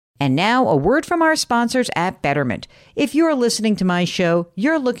And now, a word from our sponsors at Betterment. If you're listening to my show,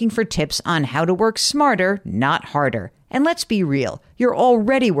 you're looking for tips on how to work smarter, not harder. And let's be real, you're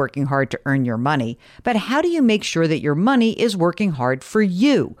already working hard to earn your money. But how do you make sure that your money is working hard for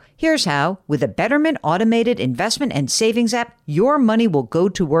you? Here's how. With a Betterment automated investment and savings app, your money will go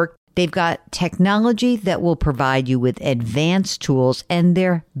to work. They've got technology that will provide you with advanced tools, and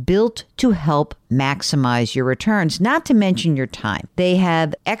they're built to help maximize your returns, not to mention your time. They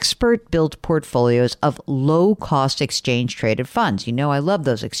have expert-built portfolios of low-cost exchange-traded funds. You know I love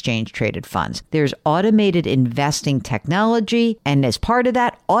those exchange-traded funds. There's automated investing technology, and as part of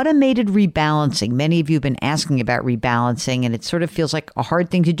that, automated rebalancing. Many of you have been asking about rebalancing, and it sort of feels like a hard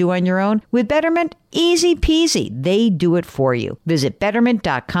thing to do on your own. With Betterment, easy peasy. They do it for you. Visit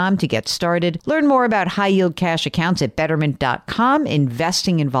Betterment.com to get started. Learn more about high-yield cash accounts at Betterment.com.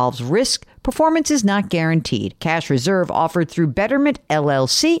 Investing involves risk. Performance is not guaranteed. Cash reserve offered through Betterment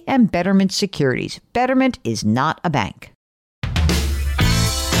LLC and Betterment Securities. Betterment is not a bank.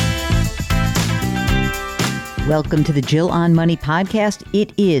 Welcome to the Jill on Money podcast.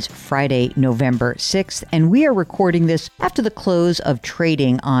 It is Friday, November 6th, and we are recording this after the close of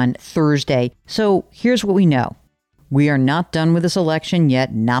trading on Thursday. So here's what we know. We are not done with this election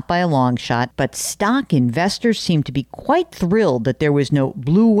yet, not by a long shot, but stock investors seem to be quite thrilled that there was no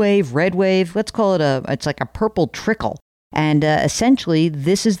blue wave, red wave. Let's call it it's like a purple trickle. And essentially,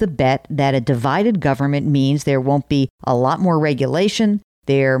 this is the bet that a divided government means there won't be a lot more regulation.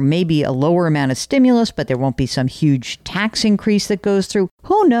 There may be a lower amount of stimulus, but there won't be some huge tax increase that goes through.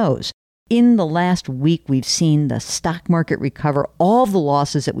 Who knows? In the last week, we've seen the stock market recover all the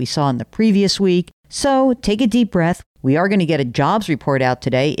losses that we saw in the previous week. So take a deep breath. We are going to get a jobs report out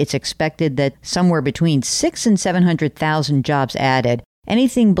today. It's expected that somewhere between 600,000 and 700,000 jobs added.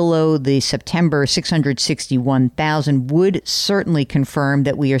 Anything below the September 661,000 would certainly confirm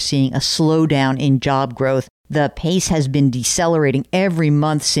that we are seeing a slowdown in job growth. The pace has been decelerating every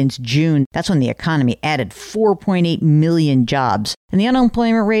month since June. That's when the economy added 4.8 million jobs. And the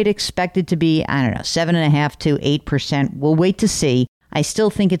unemployment rate expected to be, 7.5% to 8%. We'll wait to see. I still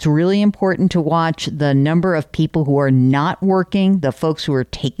think it's really important to watch the number of people who are not working, the folks who are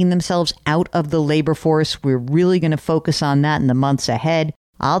taking themselves out of the labor force. We're really going to focus on that in the months ahead.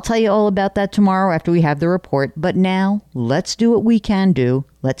 I'll tell you all about that tomorrow after we have the report. But now, let's do what we can do.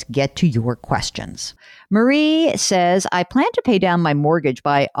 Let's get to your questions. Marie says, I plan to pay down my mortgage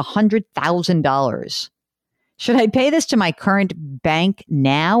by $100,000. Should I pay this to my current bank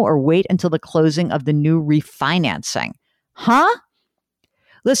now or wait until the closing of the new refinancing? Huh?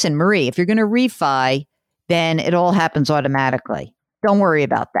 Listen, Marie, if you're going to refi, then it all happens automatically. Don't worry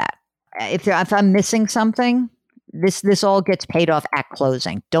about that. If I'm missing something, this all gets paid off at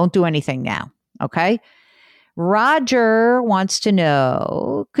closing. Don't do anything now, okay? Roger wants to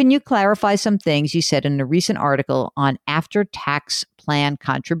know, can you clarify some things you said in a recent article on after-tax plan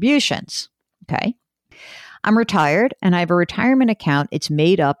contributions? Okay. I'm retired, and I have a retirement account. It's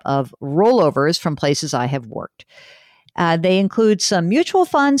made up of rollovers from places I have worked. They include some mutual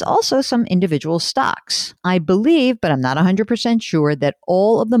funds, also some individual stocks. I believe, but I'm not 100% sure, that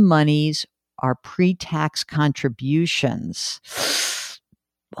all of the monies are pre-tax contributions.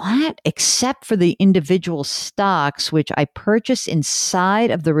 What? Except for the individual stocks, which I purchase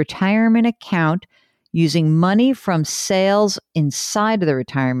inside of the retirement account using money from sales inside of the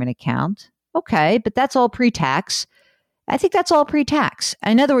retirement account. Okay, but that's all pre-tax. I think that's all pre-tax.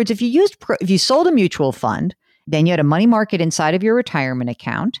 In other words, if you sold a mutual fund, then you had a money market inside of your retirement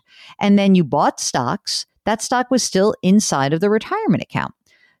account, and then you bought stocks. That stock was still inside of the retirement account.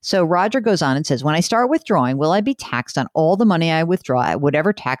 So Roger goes on and says, when I start withdrawing, will I be taxed on all the money I withdraw at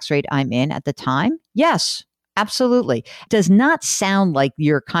whatever tax rate I'm in at the time? Yes, absolutely. It does not sound like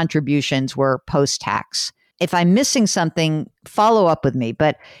your contributions were post-tax. If I'm missing something, follow up with me,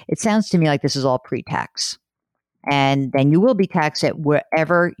 but it sounds to me like this is all pre-tax. And then you will be taxed at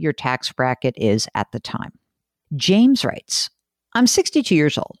wherever your tax bracket is at the time. James writes, I'm 62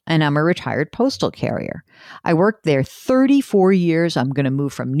 years old and I'm a retired postal carrier. I worked there 34 years. I'm going to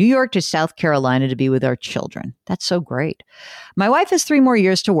move from New York to South Carolina to be with our children. That's so great. My wife has 3 more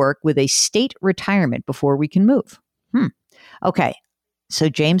years to work with a state retirement before we can move. Okay. So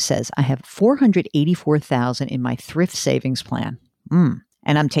James says, I have $484,000 in my thrift savings plan.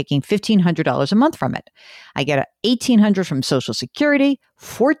 And I'm taking $1,500 a month from it. I get $1,800 from Social Security,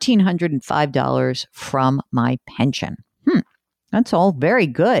 $1,405 from my pension. That's all very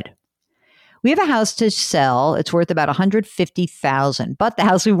good. We have a house to sell. It's worth about $150,000, but the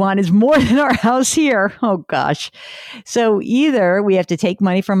house we want is more than our house here. Oh gosh. So either we have to take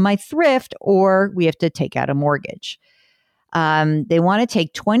money from my thrift or we have to take out a mortgage. They want to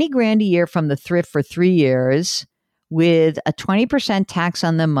take 20 grand a year from the thrift for 3 years with a 20% tax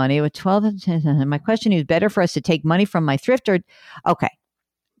on the money with 12. My question is, better for us to take money from my thrift or, okay,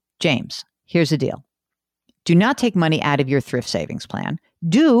 James, here's the deal. Do not take money out of your thrift savings plan.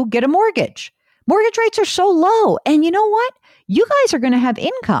 Do get a mortgage. Mortgage rates are so low. And you know what? You guys are going to have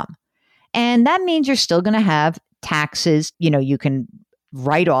income. And that means you're still going to have taxes, you can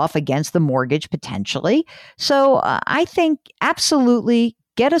write off against the mortgage potentially. So I think absolutely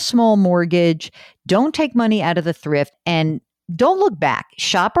get a small mortgage. Don't take money out of the thrift and don't look back.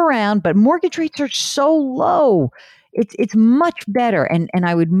 Shop around, but mortgage rates are so low. It's much better. And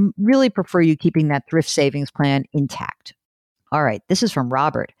I would really prefer you keeping that thrift savings plan intact. All right. This is from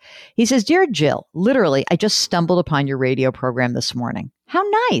Robert. He says, Dear Jill, literally, I just stumbled upon your radio program this morning. How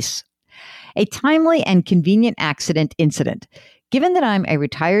nice. A timely and convenient accident incident. Given that I'm a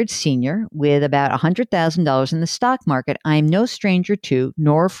retired senior with about $100,000 in the stock market, I'm no stranger to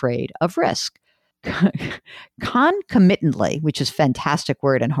nor afraid of risk. Concomitantly, which is a fantastic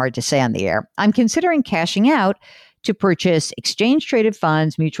word and hard to say on the air, I'm considering cashing out to purchase exchange-traded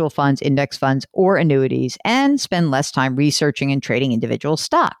funds, mutual funds, index funds, or annuities, and spend less time researching and trading individual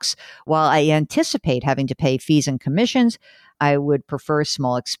stocks. While I anticipate having to pay fees and commissions, I would prefer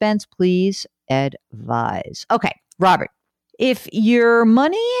small expense. Please advise. Okay, Robert. If your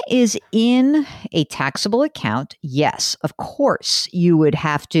money is in a taxable account, yes, of course, you would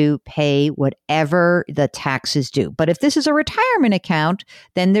have to pay whatever the taxes due. But if this is a retirement account,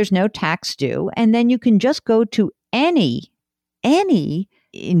 then there's no tax due. And then you can just go to any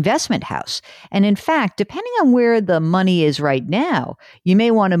investment house. And in fact, depending on where the money is right now, you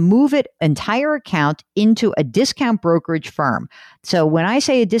may want to move it entire account into a discount brokerage firm. So when I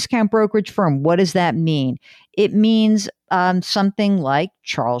say a discount brokerage firm, what does that mean? It means something like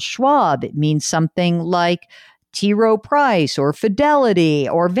Charles Schwab. It means something like T. Rowe Price or Fidelity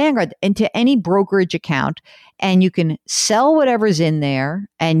or Vanguard into any brokerage account. And you can sell whatever's in there.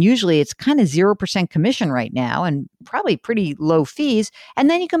 And usually it's kind of 0% commission right now and probably pretty low fees. And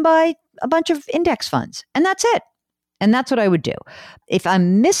then you can buy a bunch of index funds. And that's it. And that's what I would do. If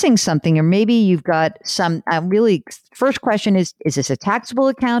I'm missing something, or maybe you've got some first question is this a taxable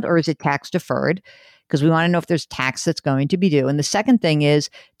account or is it tax deferred? Because we want to know if there's tax that's going to be due. And the second thing is,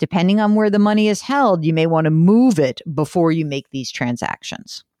 depending on where the money is held, you may want to move it before you make these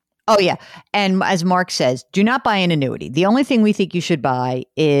transactions. Oh, yeah. And as Mark says, do not buy an annuity. The only thing we think you should buy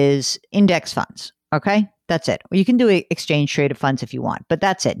is index funds. Okay? That's it. You can do exchange traded funds if you want, but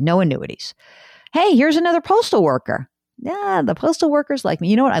that's it. No annuities. Hey, here's another postal worker. Yeah, the postal workers like me.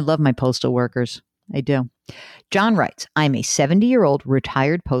 You know what? I love my postal workers. I do. John writes, I'm a 70-year-old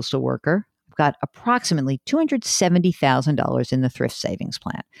retired postal worker. I've got approximately $270,000 in the thrift savings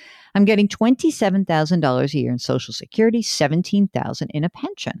plan. I'm getting $27,000 a year in Social Security, $17,000 in a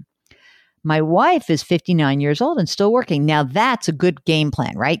pension. My wife is 59 years old and still working. Now that's a good game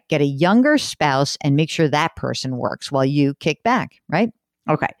plan, right? Get a younger spouse and make sure that person works while you kick back, right?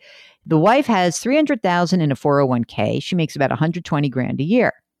 Okay. The wife has $300,000 in a 401k. She makes about 120 grand a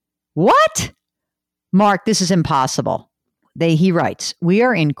year. What? Mark, this is impossible. He writes, we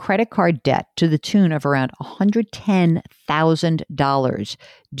are in credit card debt to the tune of around $110,000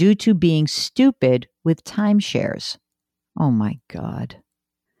 due to being stupid with timeshares. Oh my God.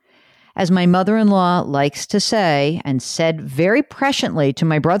 As my mother-in-law likes to say, and said very presciently to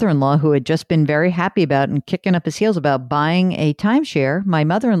my brother-in-law, who had just been very happy about and kicking up his heels about buying a timeshare, my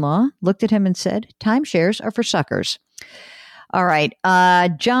mother-in-law looked at him and said, timeshares are for suckers. All right.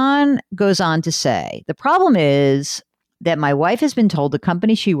 John goes on to say, the problem is that my wife has been told the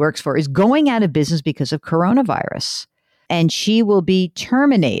company she works for is going out of business because of coronavirus, and she will be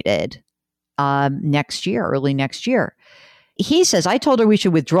terminated next year, early next year. He says, I told her we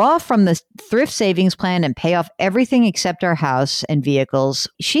should withdraw from the thrift savings plan and pay off everything except our house and vehicles.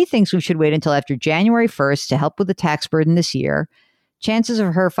 She thinks we should wait until after January 1st to help with the tax burden this year. Chances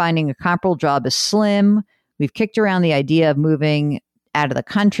of her finding a comparable job is slim. We've kicked around the idea of moving out of the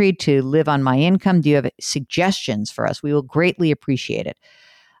country to live on my income. Do you have suggestions for us? We will greatly appreciate it.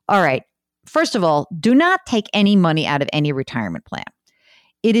 All right. First of all, do not take any money out of any retirement plan.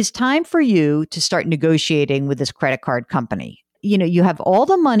 It is time for you to start negotiating with this credit card company. You know, you have all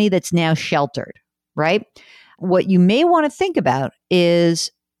the money that's now sheltered, right? What you may want to think about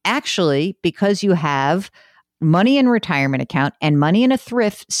is actually, because you have money in a retirement account and money in a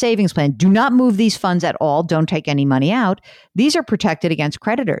thrift savings plan, do not move these funds at all. Don't take any money out. These are protected against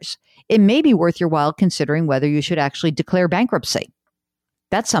creditors. It may be worth your while considering whether you should actually declare bankruptcy.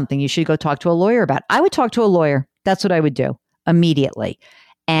 That's something you should go talk to a lawyer about. I would talk to a lawyer. That's what I would do immediately.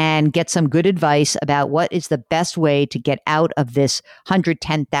 and get some good advice about what is the best way to get out of this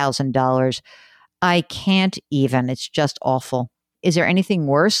 $110,000. I can't even. It's just awful. Is there anything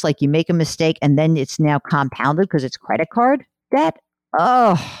worse? Like you make a mistake and then it's now compounded because it's credit card debt?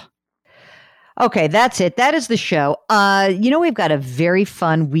 Oh. Okay, that's it. That is the show. We've got a very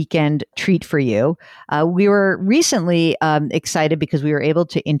fun weekend treat for you. We were recently excited because we were able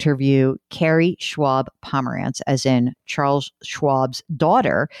to interview Carrie Schwab Pomerantz, as in Charles Schwab's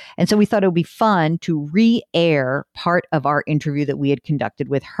daughter. And so we thought it would be fun to re-air part of our interview that we had conducted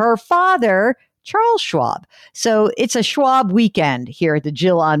with her father, Charles Schwab. So it's a Schwab weekend here at the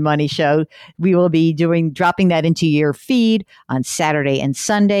Jill on Money Show. We will be dropping that into your feed on Saturday and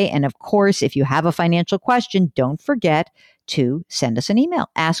Sunday. And of course, if you have a financial question, don't forget to send us an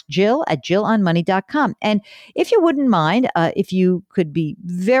email. Ask Jill at jillonmoney.com. And if you wouldn't mind, if you could be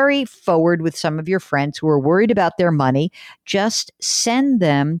very forward with some of your friends who are worried about their money, just send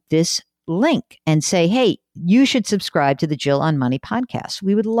them this link and say, hey, you should subscribe to the Jill on Money podcast.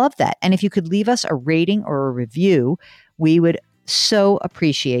 We would love that. And if you could leave us a rating or a review, we would so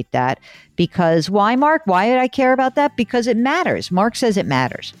appreciate that. Because why, Mark? Why did I care about that? Because it matters. Mark says it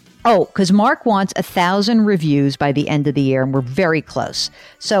matters. Oh, because Mark wants 1,000 reviews by the end of the year, and we're very close.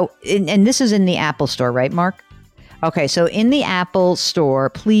 So, and this is in the Apple Store, right, Mark? Okay, so in the Apple Store,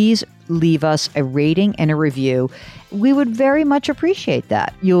 please leave us a rating and a review. We would very much appreciate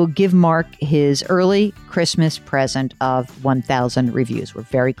that. You'll give Mark his early Christmas present of 1,000 reviews. We're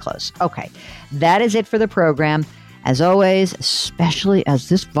very close. Okay, that is it for the program. As always, especially as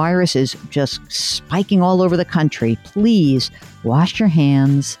this virus is just spiking all over the country, please wash your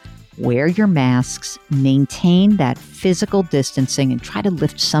hands, wear your masks, maintain that physical distancing, and try to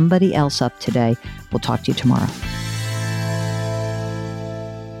lift somebody else up today. We'll talk to you tomorrow.